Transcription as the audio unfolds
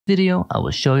video, I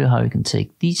will show you how you can take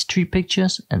these 3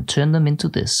 pictures and turn them into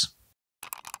this.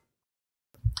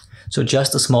 So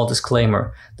just a small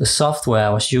disclaimer, the software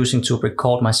I was using to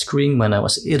record my screen when I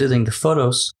was editing the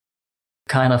photos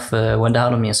kind of went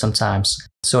out on me sometimes.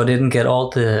 So I didn't get all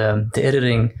the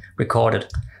editing recorded,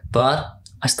 but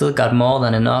I still got more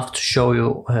than enough to show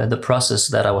you the process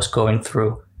that I was going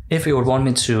through. If you would want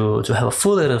me to have a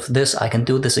full edit of this, I can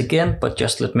do this again, but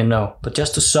just let me know. But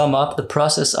just to sum up the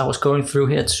process I was going through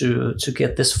here to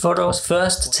get this photo, was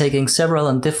first taking several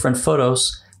and different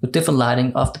photos with different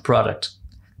lighting of the product.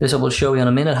 This I will show you in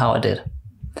a minute how I did.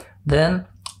 Then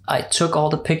I took all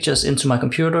the pictures into my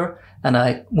computer and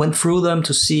I went through them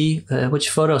to see which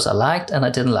photos I liked and I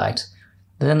didn't like.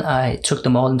 Then I took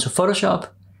them all into Photoshop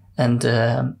and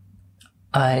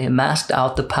I masked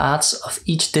out the parts of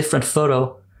each different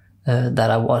photo that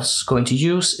I was going to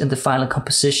use in the final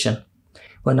composition.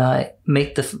 When I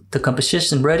made the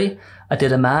composition ready, I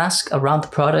did a mask around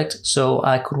the product so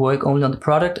I could work only on the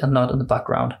product and not on the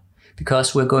background,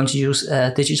 because we're going to use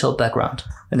a digital background.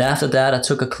 And after that, I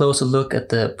took a closer look at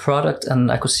the product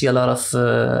and I could see a lot of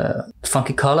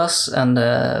funky colors and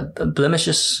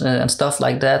blemishes and stuff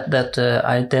like that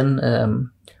I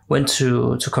then went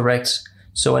to correct.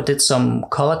 So I did some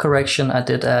color correction. I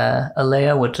did a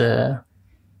layer with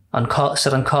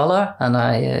set on color, and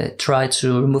I tried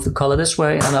to remove the color this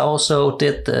way. And I also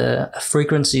did a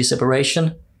frequency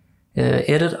separation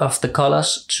edit of the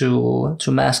colors to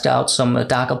mask out some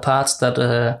darker parts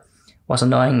that was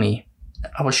annoying me.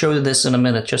 I will show you this in a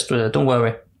minute, just don't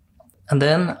worry. And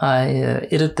then I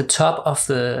edited the top of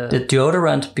the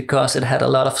deodorant because it had a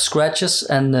lot of scratches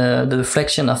and the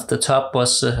reflection of the top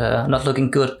was not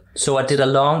looking good. So I did a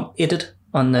long edit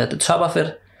on the top of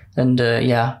it. And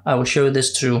yeah, I will show you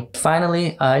this too.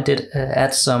 Finally, I did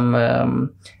add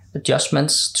some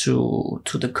adjustments to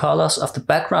the colors of the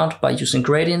background by using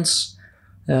gradients.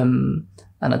 And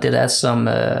I did add some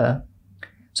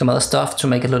other stuff to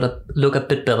make it look a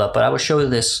bit better, but I will show you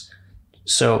this.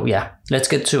 So yeah, let's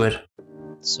get to it.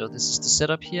 So this is the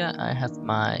setup here. I have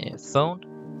my phone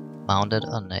mounted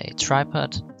on a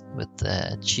tripod with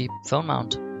a cheap phone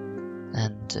mount.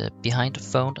 And behind the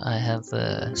phone I have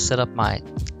set up my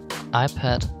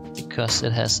iPad because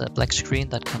it has a black screen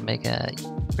that can make a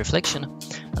reflection,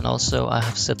 and also I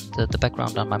have set the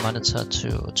background on my monitor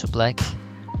to black,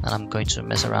 and I'm going to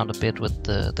mess around a bit with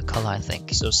the color, I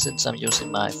think. So since I'm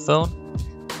using my phone,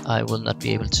 I will not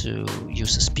be able to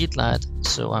use a speed light,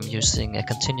 so I'm using a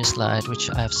continuous light which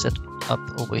I have set up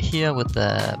over here with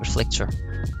the reflector.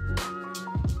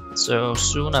 So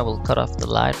soon I will cut off the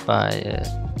light by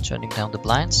turning down the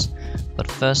blinds, but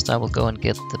first I will go and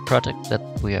get the product that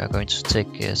we are going to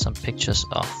take some pictures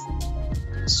of.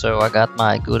 So I got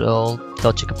my good old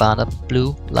Dolce & Gabbana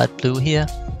blue, light blue here,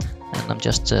 and I'm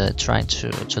just trying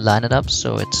to line it up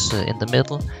so it's in the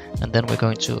middle, and then we're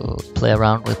going to play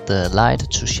around with the light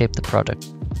to shape the product.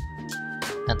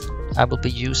 And I will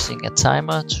be using a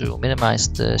timer to minimize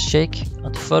the shake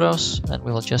on the photos, and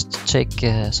we will just take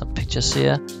some pictures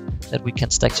here that we can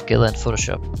stack together in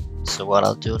Photoshop. So what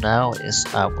I'll do now is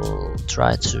I will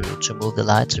try to move the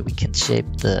light so we can shape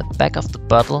the back of the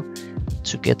bottle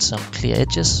to get some clear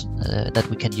edges that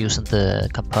we can use in the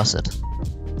composite.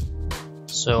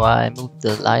 So I moved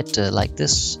the light like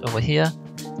this over here,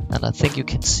 and I think you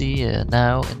can see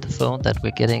now in the phone that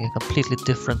we're getting a completely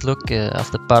different look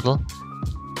of the bottle.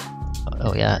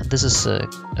 Oh yeah, this is a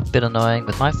bit annoying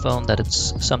with my phone that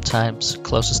it's sometimes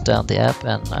closes down the app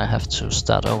and I have to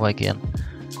start over again.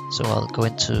 So I'll go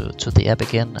into the app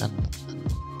again and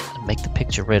make the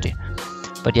picture ready.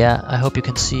 But yeah, I hope you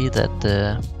can see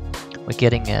that we're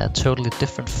getting a totally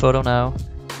different photo now,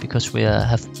 because we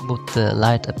have moved the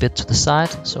light a bit to the side,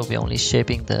 so we're only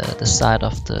shaping the side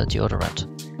of the deodorant.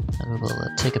 And we will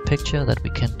take a picture that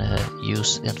we can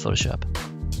use in Photoshop.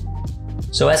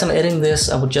 So as I'm editing this,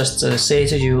 I would just say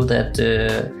to you that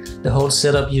the whole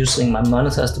setup using my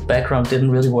monitor as the background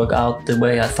didn't really work out the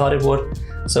way I thought it would.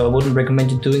 So I wouldn't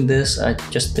recommend you doing this. I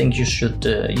just think you should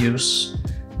use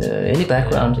any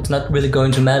background. It's not really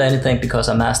going to matter anything because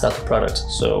I masked out the product.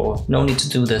 So no need to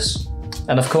do this.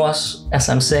 And of course, as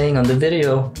I'm saying on the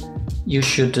video, you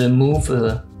should move.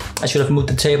 I should have moved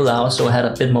the table out so I had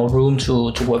a bit more room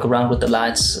to work around with the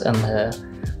lights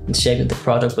and shaping the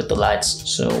product with the lights.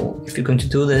 So if you're going to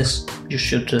do this, you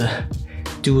should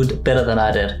do it better than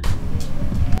I did.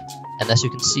 And as you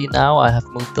can see now, I have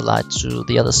moved the light to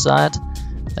the other side,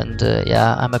 and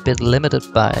yeah, I'm a bit limited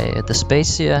by the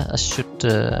space here. I should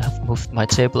have moved my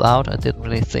table out. I didn't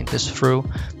really think this through.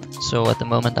 So at the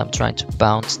moment I'm trying to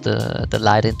bounce the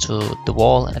light into the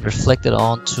wall and reflect it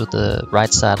onto the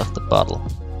right side of the bottle.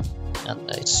 and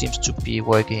it seems to be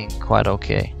working quite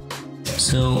okay.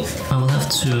 So I will have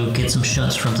to get some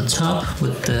shots from the top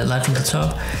with the light from the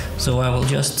top. So I will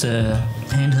just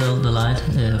handheld the light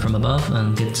from above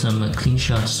and get some clean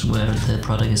shots where the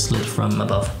product is lit from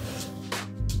above.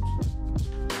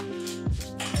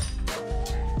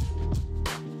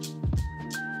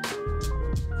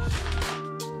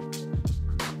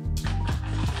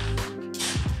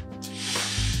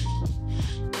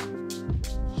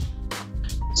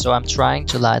 So I'm trying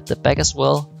to light the back as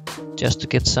well, just to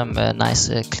get some nice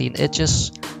clean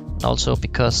edges, and also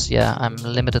because I'm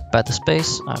limited by the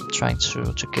space, I'm trying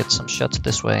to get some shots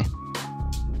this way.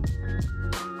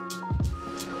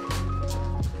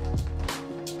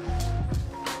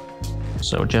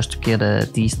 So just to get a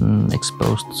decent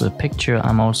exposed picture,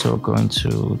 I'm also going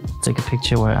to take a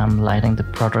picture where I'm lighting the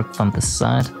product from the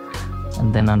side,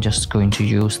 and then I'm just going to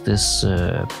use this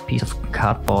piece of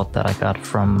cardboard that I got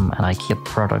from an IKEA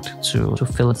product to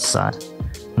fill its side.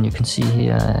 And you can see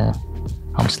here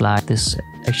how much light this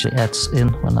actually adds in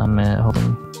when I'm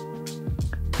holding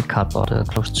the cardboard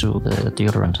close to the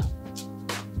deodorant.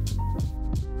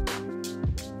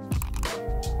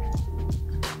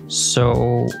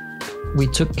 So we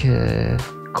took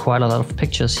quite a lot of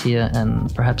pictures here,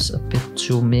 and perhaps a bit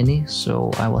too many,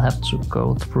 so I will have to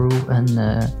go through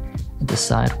and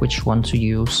decide which one to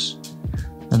use.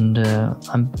 And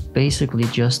I'm basically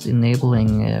just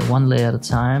enabling one layer at a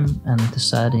time and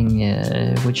deciding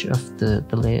which of the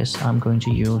layers I'm going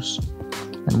to use.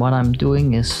 And what I'm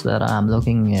doing is that I'm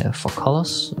looking for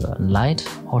colors, light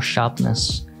or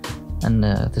sharpness, and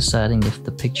deciding if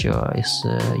the picture is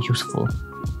useful.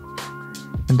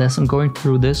 And as I'm going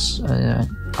through this,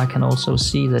 I can also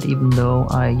see that even though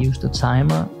I used a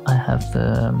timer, I have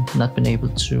not been able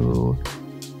to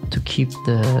keep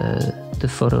the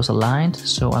photos aligned,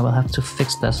 so I will have to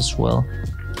fix that as well.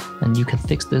 And you can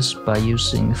fix this by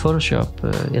using Photoshop.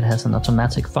 It has an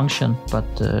automatic function, but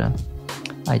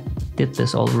I did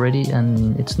this already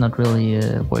and it's not really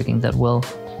working that well.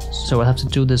 So I have to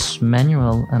do this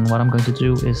manual, and what I'm going to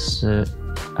do is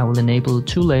I will enable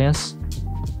 2 layers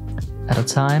at a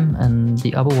time, and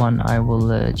the other one I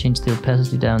will change the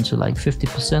opacity down to like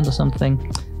 50% or something,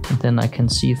 and then I can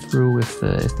see through if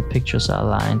the pictures are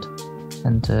aligned.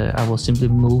 And I will simply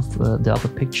move the other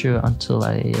picture until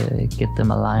I get them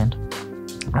aligned.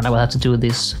 And I will have to do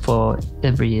this for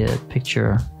every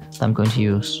picture that I'm going to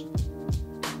use.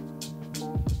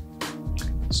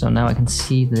 So now I can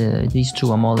see these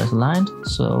 2 are more or less aligned,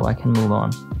 so I can move on.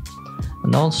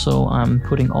 And also I'm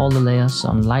putting all the layers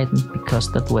on lightened,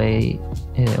 because that way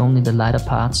only the lighter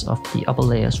parts of the upper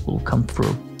layers will come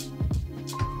through.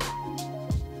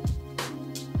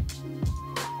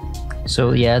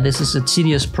 So yeah, this is a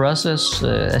tedious process.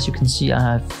 As you can see, I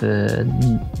have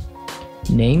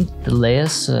named the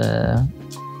layers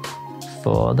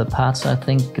for the parts I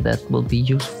think that will be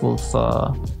useful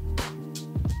for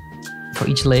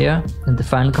each layer in the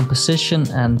final composition,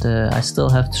 and I still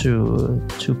have to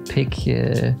pick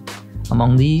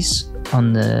among these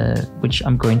on which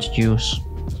I'm going to use.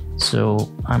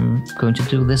 So I'm going to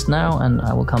do this now, and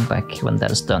I will come back when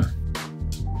that is done.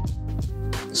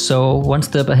 So one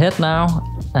step ahead now,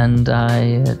 and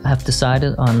I have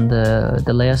decided on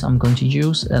the layers I'm going to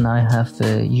use, and I have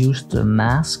used a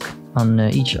mask on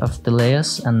each of the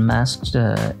layers and masked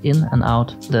in and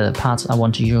out the parts I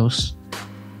want to use.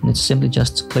 And it's simply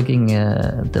just clicking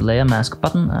the layer mask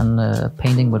button and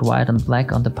painting with white and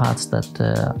black on the parts that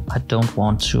I don't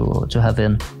want to have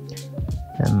in.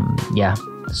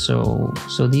 So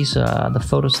these are the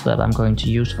photos that I'm going to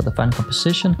use for the final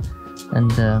composition,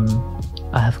 and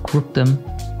I have grouped them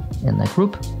in a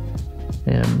group.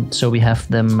 So we have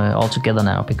them all together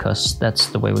now, because that's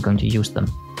the way we're going to use them.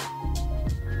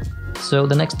 So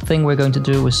the next thing we're going to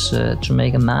do is to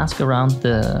make a mask around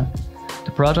the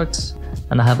product,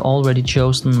 and I have already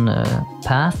chosen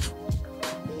path.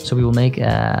 So we will make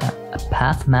a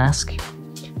path mask,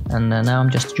 and now I'm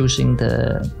just using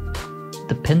the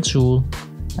pen tool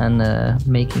and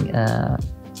making a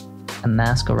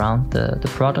mask around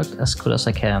the product as good as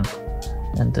I can.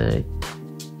 And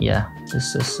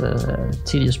this is a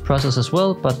tedious process as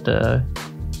well, but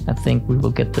I think we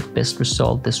will get the best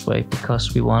result this way,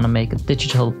 because we want to make a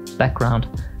digital background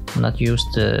and not use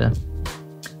the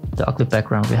ugly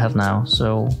background we have now.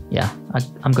 So yeah,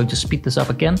 I'm going to speed this up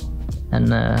again,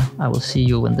 and I will see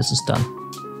you when this is done.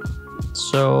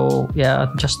 So yeah,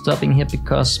 I'm just stopping here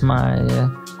because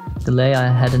the layer I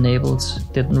had enabled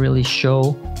didn't really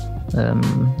show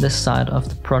this side of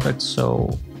the product,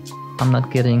 so I'm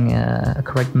not getting a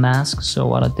correct mask. So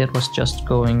what I did was just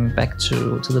going back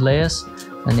to the layers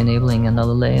and enabling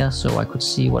another layer, so I could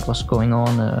see what was going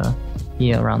on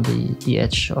here around the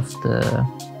edge of the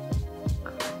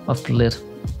lid.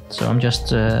 So I'm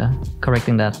just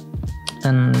correcting that.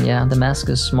 And yeah, the mask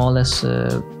is more or less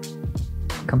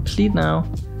complete now.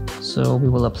 So we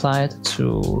will apply it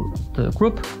to the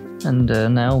group, and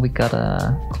now we got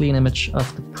a clean image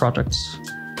of the products.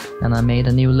 And I made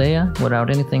a new layer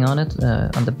without anything on it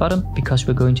on the bottom, because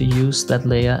we're going to use that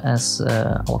layer as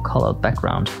our colored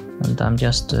background. And I'm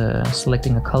just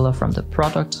selecting a color from the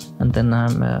product, and then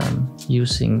I'm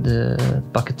using the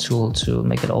bucket tool to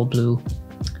make it all blue.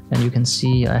 And you can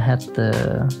see I had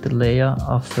the layer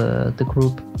of the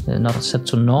group not set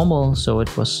to normal, so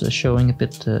it was showing a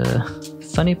bit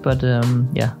funny, but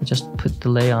yeah, I just put the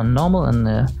layer on normal,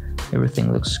 and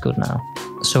everything looks good now.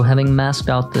 So having masked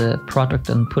out the product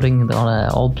and putting it on an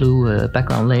all blue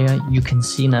background layer, you can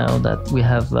see now that we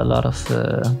have a lot of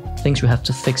things we have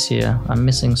to fix here. I'm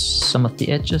missing some of the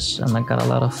edges, and I got a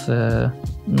lot of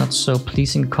not so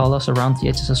pleasing colors around the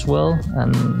edges as well,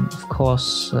 and of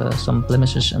course some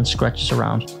blemishes and scratches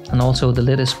around. And also the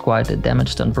lid is quite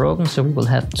damaged and broken, so we will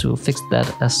have to fix that,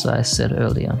 as I said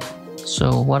earlier.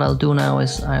 So what I'll do now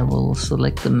is I will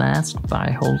select the mask by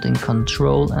holding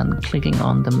Ctrl and clicking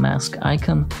on the mask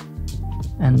icon,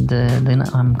 and then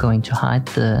I'm going to hide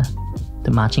the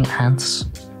marching ants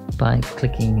by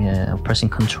clicking pressing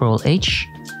Ctrl H,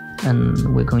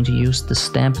 and we're going to use the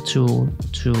stamp tool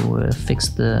to fix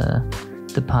the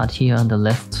part here on the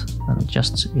left. And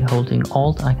just holding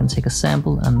Alt, I can take a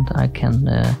sample, and I can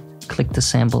click the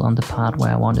sample on the part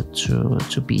where I want it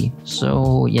to be.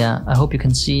 So yeah, I hope you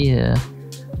can see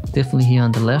definitely here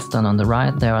on the left and on the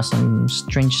right there are some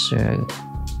strange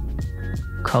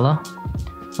color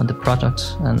on the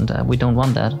product, and we don't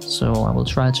want that. So I will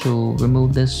try to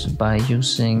remove this by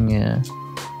using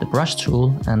the brush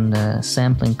tool and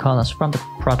sampling colors from the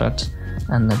product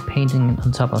and then painting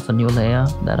on top of a new layer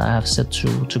that I have set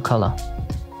to color.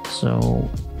 So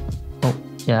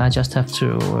yeah, I just have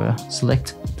to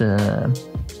select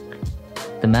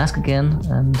the mask again,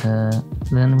 and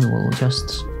then we will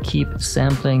just keep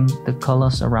sampling the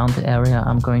colors around the area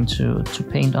I'm going to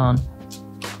paint on,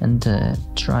 and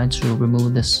try to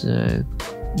remove this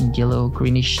yellow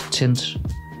greenish tint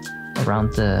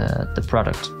around the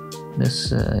product.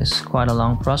 This is quite a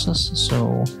long process,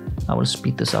 so I will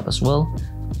speed this up as well,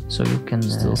 so you can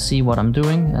still see what I'm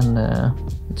doing, and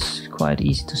it's quite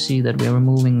easy to see that we're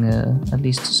removing at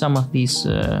least some of these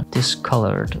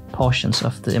discolored portions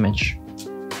of the image.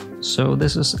 So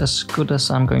this is as good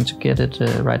as I'm going to get it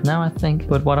right now, I think.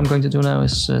 But what I'm going to do now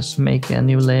is make a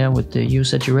new layer with the hue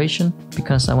saturation,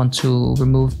 because I want to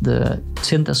remove the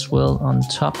tint as well on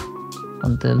top.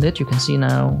 On the lid you can see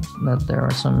now that there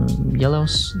are some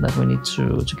yellows that we need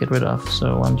to get rid of.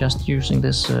 So I'm just using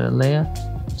this layer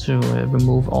to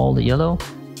remove all the yellow,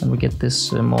 and we get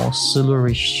this more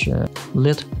silverish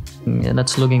lid. And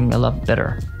that's looking a lot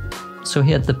better. So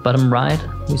here at the bottom right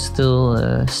we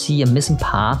still see a missing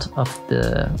part of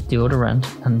the deodorant,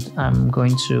 and I'm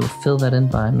going to fill that in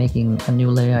by making a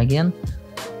new layer again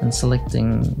and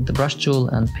selecting the brush tool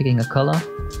and picking a color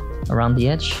around the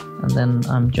edge, and then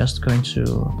I'm just going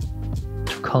to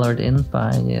color it in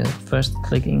by first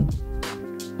clicking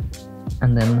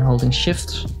and then holding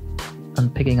Shift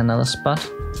and picking another spot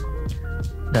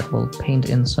that will paint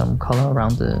in some color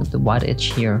around the white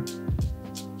edge here.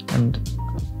 And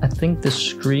I think the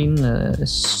screen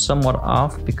is somewhat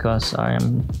off because I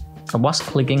was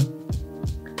clicking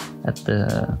at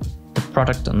the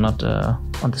product and not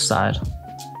on the side.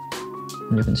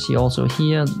 And you can see also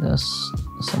here there's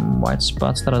some white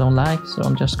spots that I don't like, so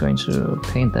I'm just going to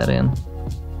paint that in.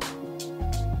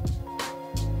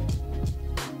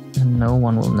 And no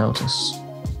one will notice.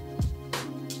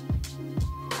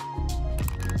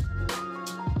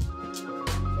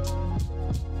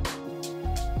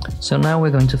 So now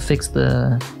we're going to fix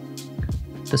the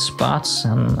spots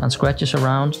and scratches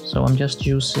around. So I'm just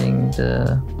using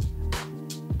the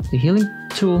healing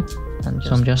tool, and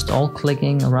so I'm just all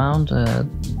clicking around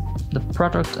the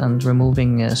product and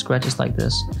removing scratches like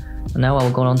this. And now I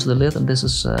will go on to the lid, and this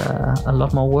is a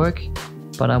lot more work,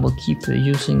 but I will keep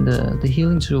using the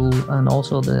healing tool and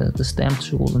also the stamp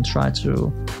tool and try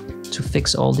to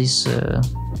fix all these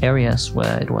areas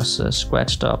where it was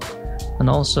scratched up. And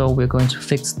also we're going to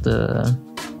fix the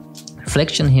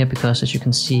reflection here, because as you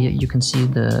can see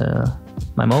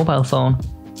my mobile phone,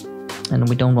 and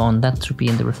we don't want that to be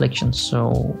in the reflection.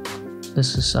 So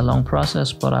this is a long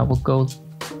process, but I will go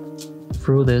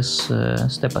through this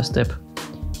step by step.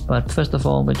 But first of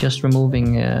all, we're just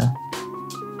removing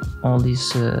all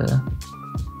these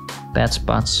bad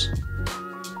spots.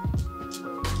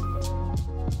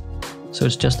 So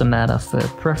it's just a matter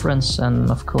of preference and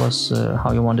of course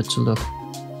how you want it to look.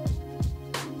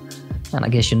 And I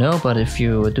guess you know, but if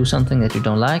you do something that you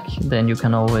don't like, then you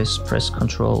can always press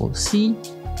Ctrl C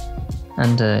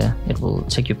and it will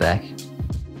take you back.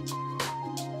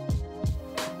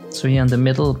 So here in the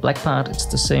middle black part, it's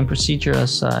the same procedure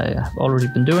as I have already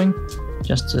been doing,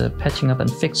 just patching up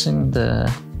and fixing the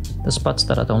spots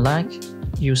that I don't like,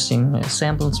 using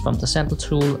samples from the sample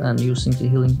tool and using the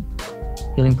healing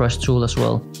brush tool as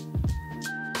well.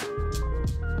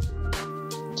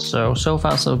 So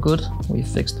far so good, we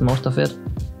fixed most of it.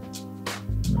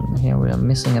 And here we are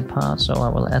missing a part, so I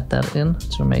will add that in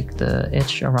to make the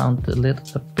edge around the lid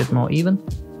a bit more even.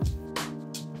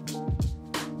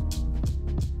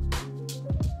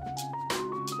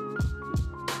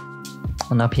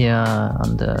 And up here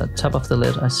on the top of the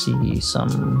lid I see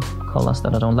some colors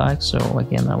that I don't like, so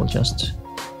again I will just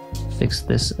fix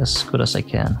this as good as I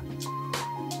can.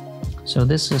 So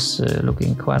this is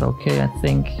looking quite okay, I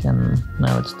think, and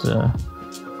now it's the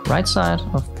right side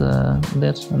of the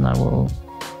lid and I will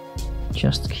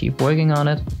just keep working on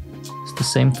it. It's the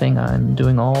same thing I'm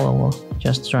doing all over,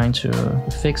 just trying to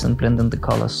fix and blend in the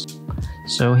colors.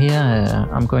 So here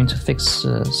I'm going to fix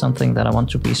something that I want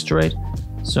to be straight.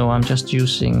 So I'm just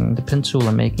using the pen tool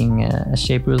and making a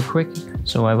shape real quick.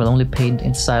 So I will only paint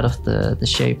inside of the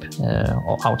shape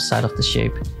or outside of the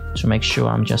shape to make sure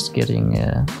I'm just getting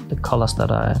the colors that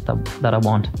I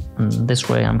want. And this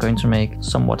way I'm going to make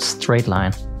somewhat straight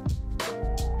line.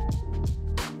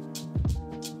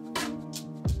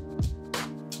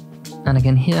 And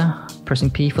again here,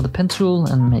 pressing P for the pen tool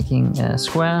and making a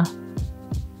square.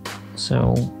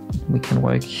 So we can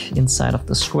work inside of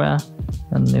the square.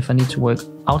 And if I need to work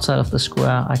outside of the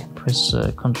square, I can press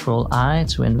Ctrl I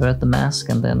to invert the mask,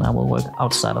 and then I will work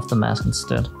outside of the mask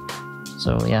instead.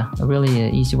 So yeah, a really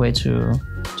easy way to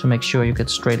make sure you get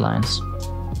straight lines.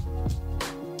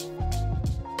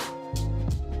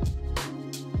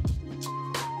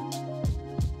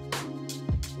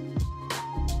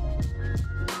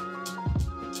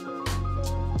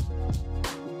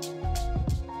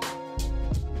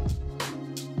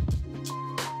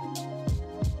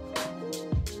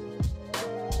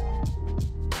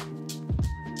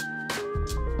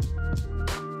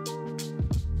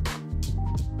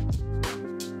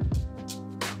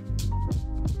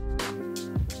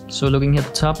 So looking at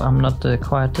the top, I'm not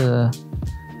quite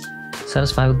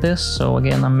satisfied with this. So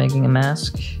again, I'm making a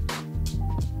mask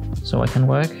so I can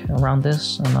work around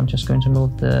this, and I'm just going to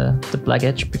move the black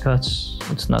edge because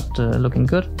it's not looking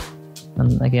good.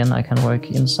 And again, I can work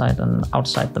inside and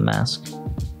outside the mask,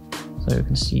 so you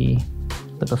can see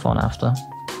the before and after.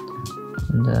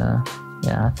 And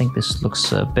yeah, I think this looks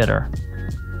better.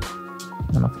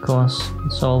 And of course,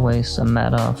 it's always a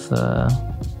matter of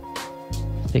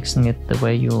fixing it the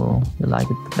way you like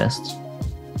it the best.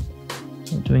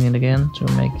 So doing it again to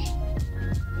make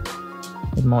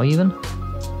it more even.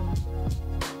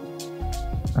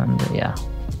 And yeah,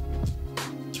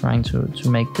 trying to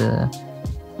make the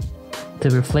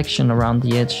reflection around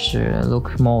the edge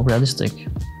look more realistic.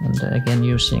 And again,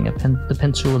 using the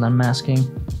pen tool and masking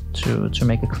to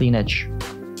make a clean edge.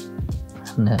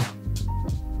 And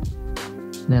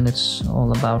then it's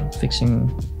all about fixing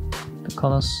the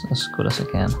colors as good as I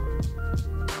can.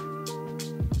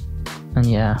 And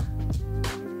yeah,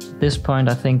 at this point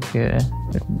I think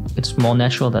it's more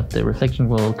natural that the reflection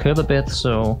will curve a bit,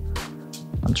 so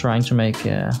I'm trying to make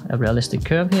a realistic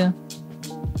curve here.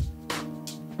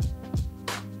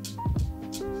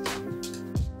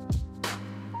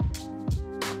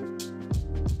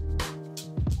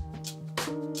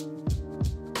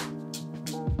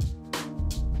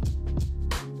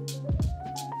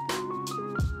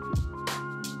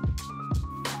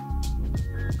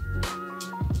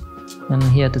 And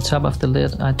here at the top of the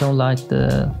lid, I don't like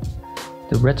the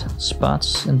red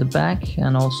spots in the back,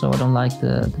 and also I don't like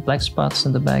the black spots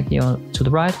in the back here to the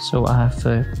right. So I have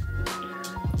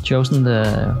chosen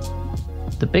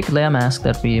the big layer mask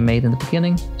that we made in the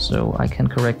beginning, so I can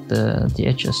correct the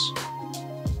edges.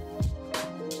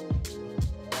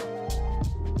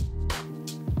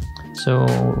 So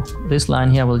this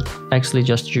line here will actually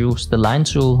just use the line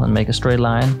tool and make a straight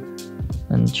line,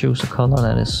 and choose a color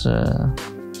that is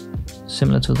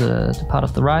similar to the part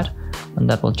of the right, and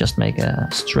that will just make a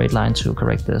straight line to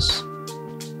correct this.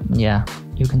 Yeah,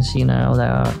 you can see now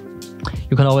that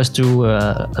you can always do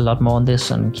a lot more on this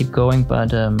and keep going,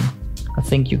 but I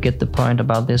think you get the point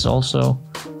about this also.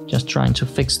 Just trying to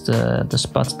fix the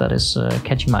spots that is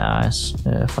catching my eyes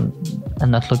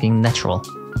and not looking natural.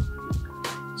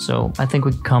 So I think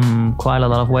we've come quite a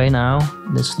lot of way now.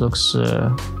 This looks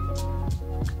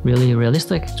really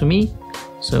realistic to me.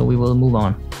 So we will move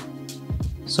on.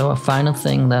 So a final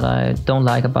thing that I don't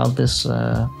like about this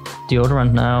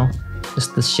deodorant now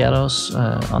is the shadows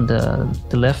on the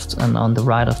left and on the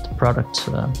right of the product.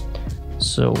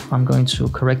 So I'm going to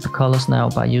correct the colors now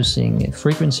by using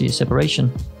frequency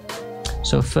separation.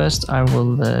 So first I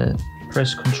will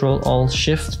press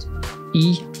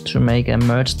Ctrl-Alt-Shift-E to make a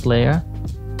merged layer.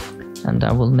 And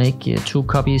I will make 2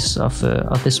 copies of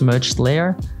this merged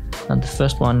layer. And the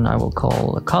first one I will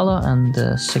call color, and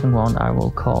the second one I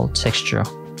will call texture.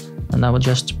 And I will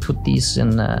just put these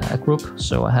in a group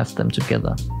so I have them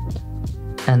together.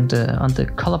 And on the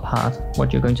color part,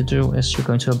 what you're going to do is you're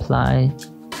going to apply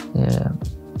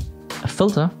a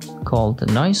filter called the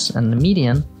noise and the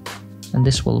median, and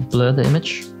this will blur the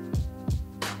image.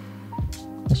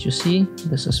 As you see,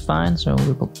 this is fine, so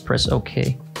we will press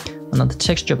OK. And on the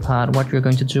texture part, what you're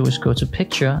going to do is go to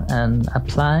picture and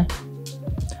apply.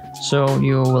 So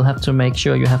you will have to make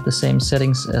sure you have the same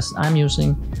settings as I'm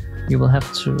using. You will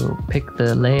have to pick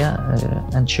the layer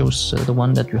and choose the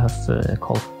one that you have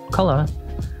called color,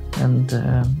 and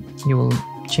you will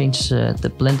change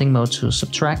the blending mode to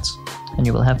subtract, and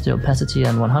you will have the opacity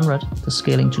at 100, the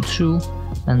scaling to 2,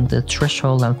 and the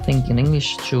threshold, I think in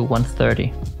English, to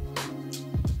 130.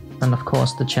 And of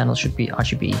course the channel should be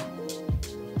RGB.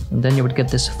 And then you would get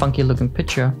this funky looking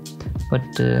picture, but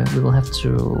we will have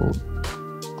to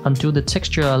undo the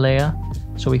texture layer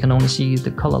so we can only see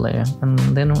the color layer, and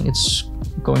then it's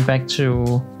going back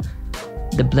to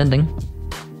the blending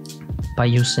by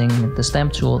using the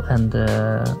stamp tool and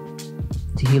the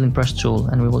healing brush tool,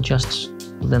 and we will just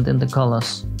blend in the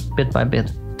colors bit by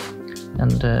bit.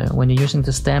 And when you're using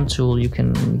the stamp tool you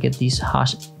can get these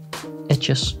harsh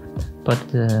edges, but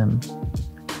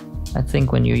I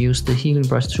think when you use the healing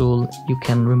brush tool you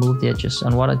can remove the edges.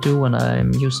 And what I do when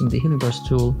I'm using the healing brush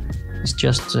tool is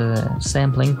just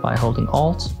sampling by holding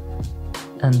Alt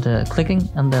and clicking,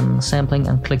 and then sampling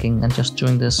and clicking, and just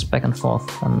doing this back and forth,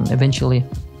 and eventually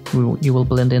you will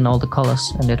blend in all the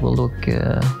colors and it will look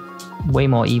way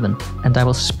more even. And I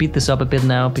will speed this up a bit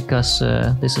now because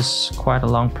this is quite a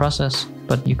long process,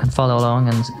 but you can follow along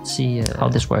and see how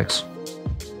this works.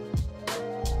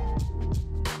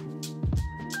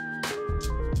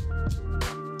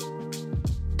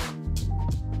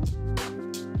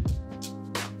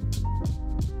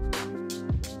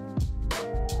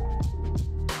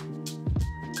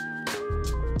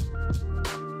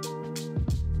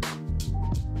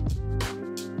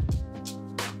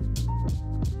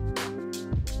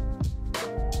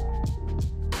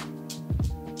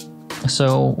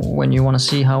 So when you want to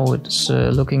see how it's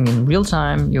looking in real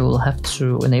time, you will have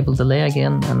to enable the layer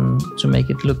again, and to make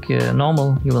it look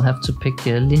normal you will have to pick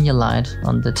linear light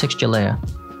on the texture layer.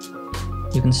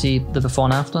 You can see the before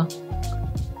and after.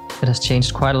 It has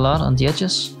changed quite a lot on the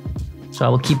edges, so I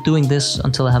will keep doing this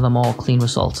until I have a more clean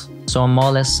result. So I'm more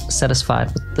or less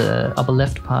satisfied with the upper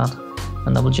left part,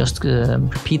 and I will just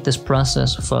repeat this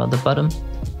process for the bottom,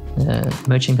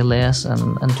 merging the layers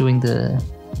and doing the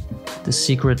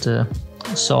secret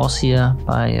sauce here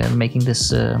by making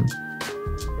this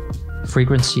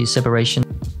frequency separation.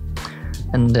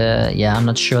 And yeah, I'm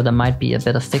not sure, there might be a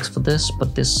better fix for this,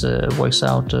 but this works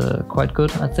out quite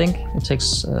good, I think. It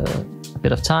takes a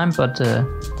bit of time, but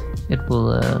it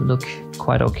will look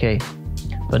quite okay.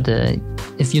 But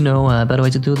if you know a better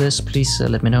way to do this, please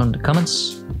let me know in the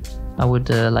comments. I would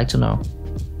like to know.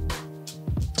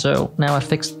 So now I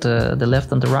fixed the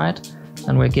left and the right,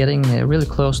 and we're getting really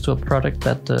close to a product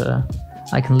that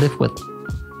I can live with.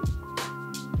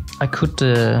 I could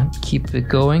keep it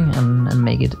going and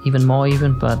make it even more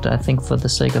even, but I think for the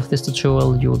sake of this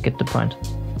tutorial you will get the point.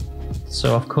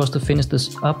 So of course, to finish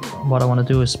this up, what I want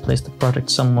to do is place the product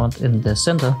somewhat in the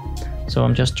center. So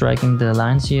I'm just dragging the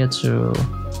lines here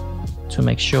to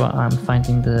make sure I'm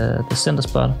finding the center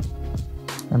spot,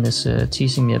 and this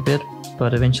teasing me a bit,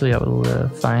 but eventually I will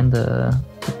find the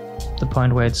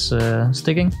point where it's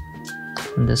sticking,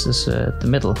 and this is the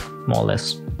middle, more or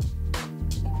less.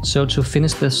 So to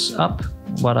finish this up,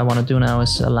 what I want to do now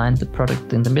is align the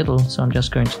product in the middle. So I'm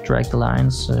just going to drag the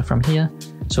lines from here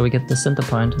so we get the center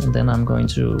point, and then I'm going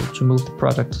to move the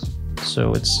product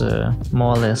so it's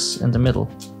more or less in the middle.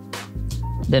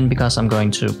 Then, because I'm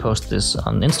going to post this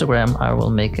on Instagram, I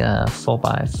will make a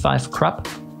 4:5 crop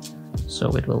so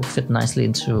it will fit nicely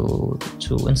into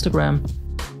Instagram.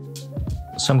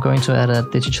 So I'm going to add a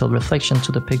digital reflection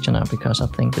to the picture now, because I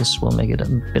think this will make it a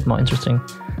bit more interesting.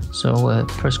 So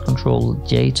press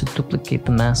Ctrl-J to duplicate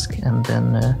the mask, and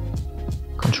then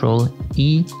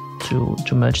Ctrl-E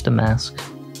to merge the mask.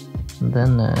 And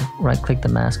then right click the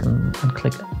mask and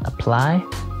click Apply.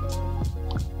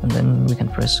 and then we can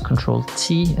press Ctrl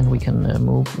T and we can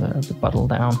move the bottle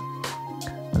down,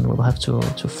 and we'll have to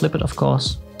flip it, of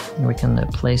course, and we can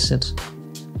place it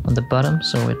on the bottom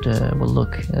so it will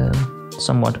look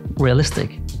somewhat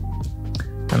realistic.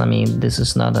 And I mean, this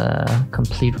is not a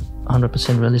complete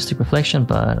 100% realistic reflection,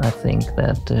 but I think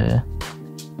that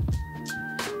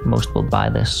most will buy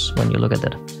this when you look at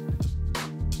it.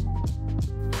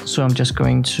 So I'm just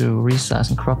going to resize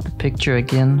and crop the picture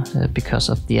again because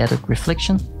of the added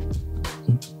reflection.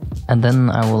 And then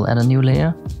I will add a new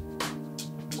layer.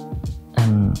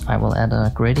 And I will add a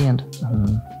gradient.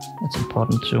 And it's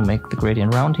important to make the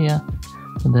gradient round here.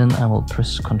 And then I will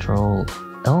press Ctrl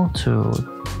L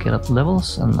to get up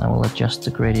levels, and I will adjust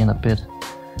the gradient a bit.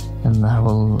 And I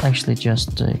will actually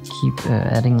just keep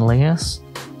adding layers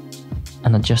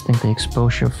and adjusting the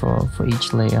exposure for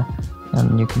each layer.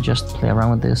 And you can just play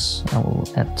around with this. I will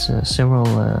add several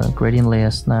gradient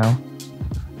layers now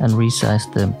and resize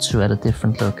them to add a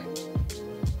different look.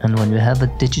 And when you have a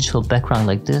digital background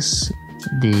like this,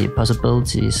 the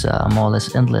possibilities are more or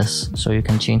less endless, so you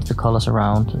can change the colors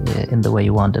around in the way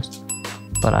you want it.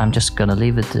 But I'm just gonna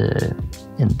leave it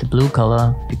in the blue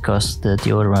color because the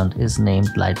deodorant is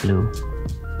named light blue.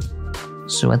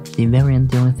 So at the very end,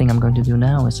 the only thing I'm going to do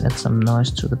now is add some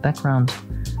noise to the background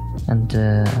and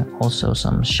also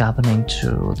some sharpening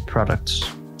to the products,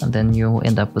 and then you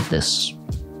end up with this.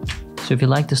 So if you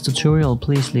like this tutorial,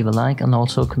 please leave a like and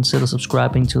also consider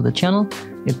subscribing to the channel.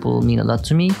 It will mean a lot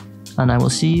to me, and I will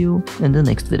see you in the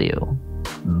next video.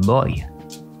 Bye!